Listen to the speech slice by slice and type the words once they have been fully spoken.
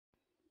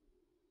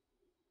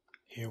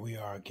Here we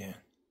are again.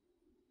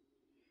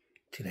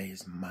 Today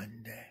is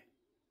Monday.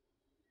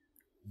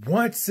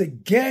 Once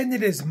again,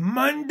 it is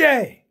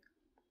Monday.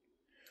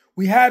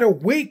 We had a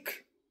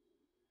week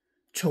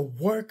to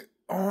work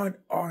on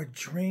our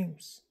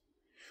dreams.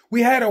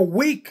 We had a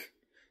week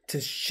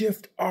to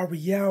shift our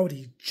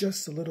reality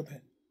just a little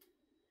bit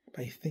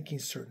by thinking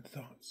certain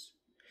thoughts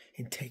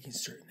and taking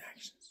certain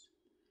actions.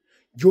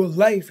 Your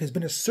life has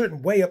been a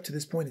certain way up to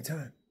this point in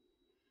time.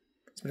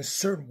 It's been a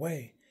certain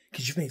way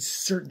because you've made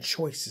certain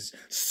choices,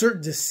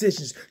 certain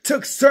decisions,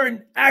 took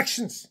certain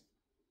actions.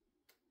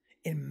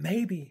 And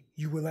maybe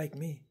you were like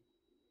me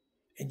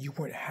and you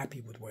weren't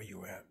happy with where you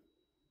were at.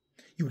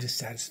 You were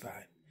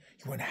dissatisfied.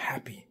 You weren't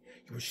happy.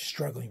 You were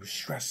struggling. You were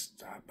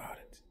stressed about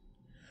it.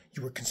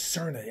 You were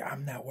concerned that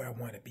I'm not where I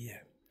want to be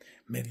at.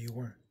 Maybe you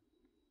weren't.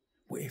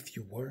 Well, if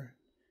you were,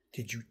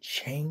 did you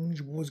change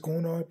what was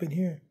going on up in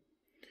here?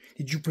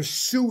 Did you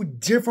pursue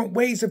different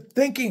ways of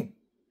thinking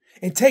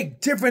and take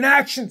different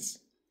actions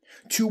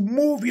to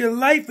move your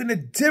life in a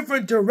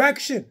different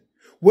direction?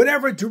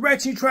 Whatever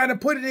direction you're trying to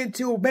put it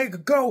into or make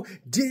it go,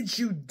 did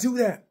you do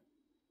that?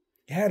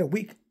 You had a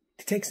week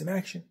to take some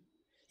action.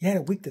 You had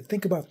a week to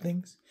think about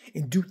things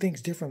and do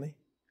things differently.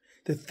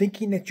 The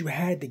thinking that you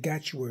had that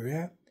got you where you're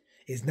at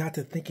is not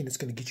the thinking that's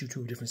going to get you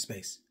to a different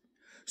space.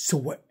 So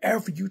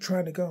wherever you're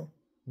trying to go,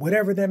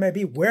 whatever that may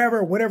be,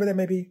 whatever that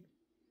may be,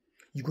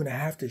 you're going to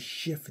have to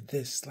shift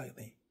this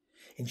slightly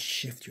and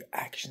shift your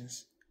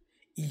actions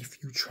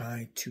if you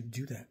try to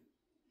do that.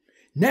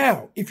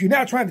 Now, if you're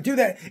not trying to do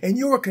that and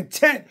you are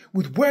content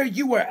with where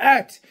you are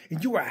at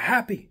and you are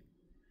happy,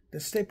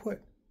 then stay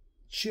put.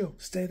 Chill.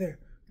 Stay there.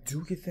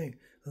 Do your thing.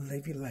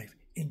 Live your life.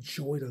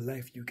 Enjoy the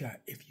life you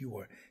got if you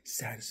are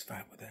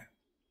satisfied with that.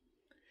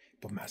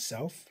 But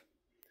myself,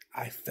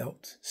 I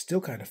felt, still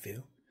kind of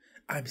feel,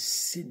 I'm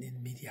sitting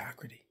in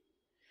mediocrity.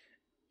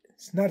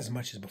 It's not as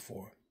much as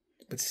before,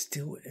 but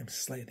still am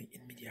slightly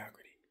in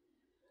mediocrity.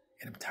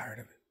 And I'm tired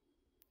of it.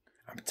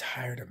 I'm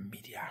tired of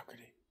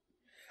mediocrity.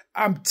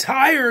 I'm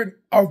tired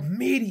of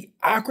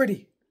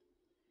mediocrity.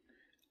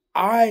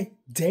 I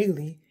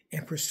daily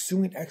am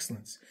pursuing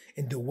excellence.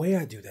 And the way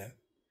I do that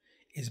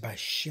is by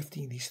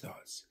shifting these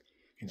thoughts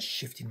and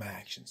shifting my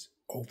actions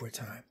over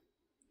time.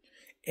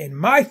 In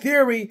my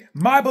theory,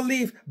 my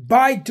belief,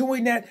 by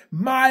doing that,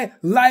 my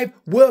life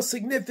will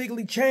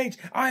significantly change.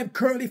 I am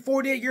currently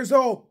 48 years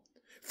old.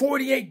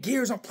 48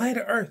 years on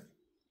planet Earth.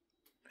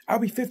 I'll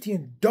be 50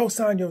 in 2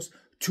 años,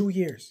 2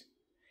 years.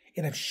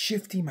 And I'm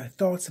shifting my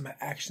thoughts and my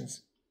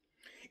actions.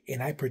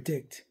 And I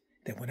predict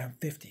that when I'm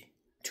 50,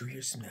 2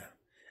 years from now,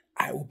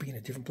 I will be in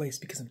a different place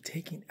because I'm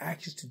taking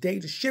actions today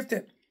to shift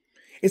it.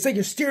 It's like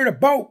you're steering a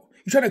boat.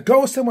 You're trying to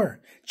go somewhere.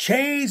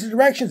 Change the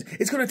directions.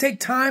 It's going to take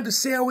time to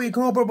sail where you're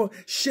going, but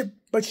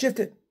shift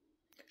it.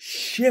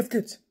 Shift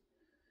it.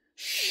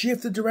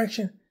 Shift the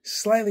direction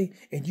slightly,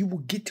 and you will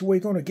get to where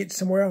you're going or get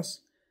somewhere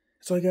else.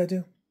 That's all you got to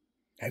do.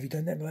 Have you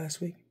done that in the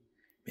last week?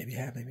 Maybe you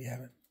have, maybe you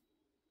haven't.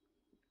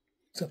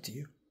 It's up to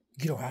you.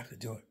 You don't have to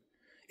do it.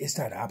 It's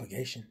not an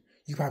obligation.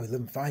 You're probably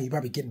living fine. You're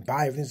probably getting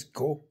by. Everything's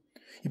cool.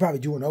 You're probably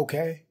doing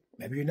okay.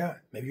 Maybe you're not.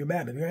 Maybe you're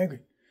mad. Maybe you're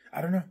angry.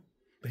 I don't know.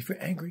 But if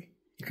you're angry,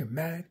 if you're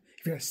mad,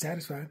 if you're not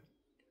satisfied,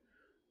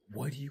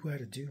 what do you got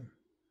to do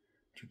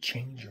to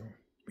change your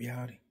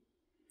reality?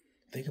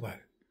 Think about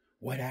it.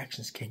 What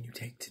actions can you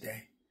take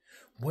today?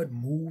 What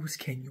moves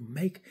can you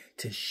make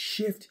to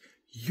shift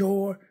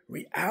your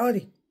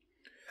reality?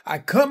 I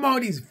come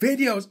on these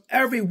videos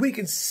every week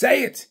and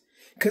say it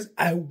because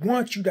I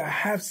want you to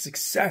have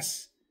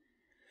success.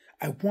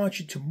 I want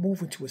you to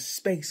move into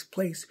a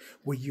place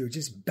where you're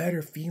just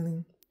better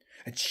feeling,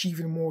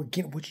 achieving more,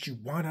 getting what you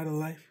want out of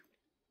life,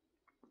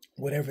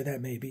 whatever that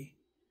may be.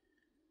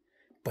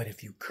 But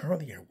if you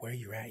currently are where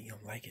you're at, you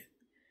don't like it,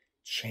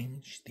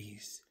 change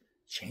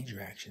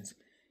your actions,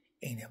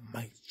 and it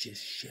might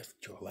just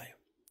shift your life.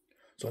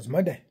 So it's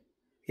Monday.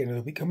 You got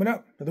another week coming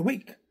up, the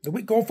week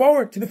going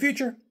forward to the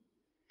future.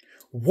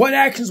 What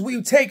actions will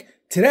you take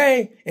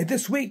today and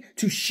this week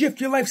to shift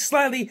your life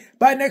slightly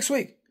by next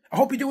week? I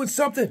hope you're doing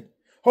something.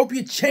 Hope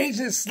you're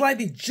changing it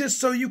slightly just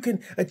so you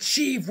can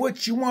achieve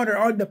what you want or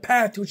on the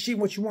path to achieve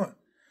what you want.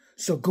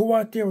 So go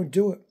out there and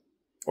do it.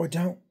 Or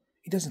don't.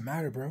 It doesn't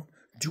matter, bro.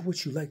 Do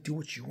what you like. Do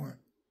what you want.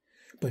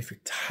 But if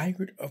you're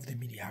tired of the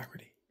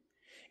mediocrity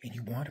and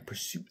you want to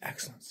pursue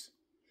excellence,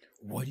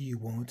 what are you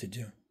willing to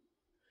do?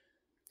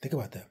 Think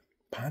about that.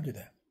 Ponder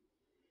that.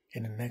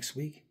 And the next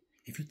week,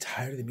 if you're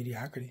tired of the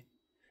mediocrity,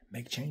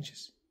 make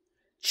changes.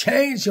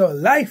 Change your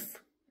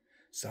life.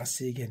 So I'll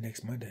see you again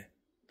next Monday.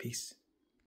 Peace.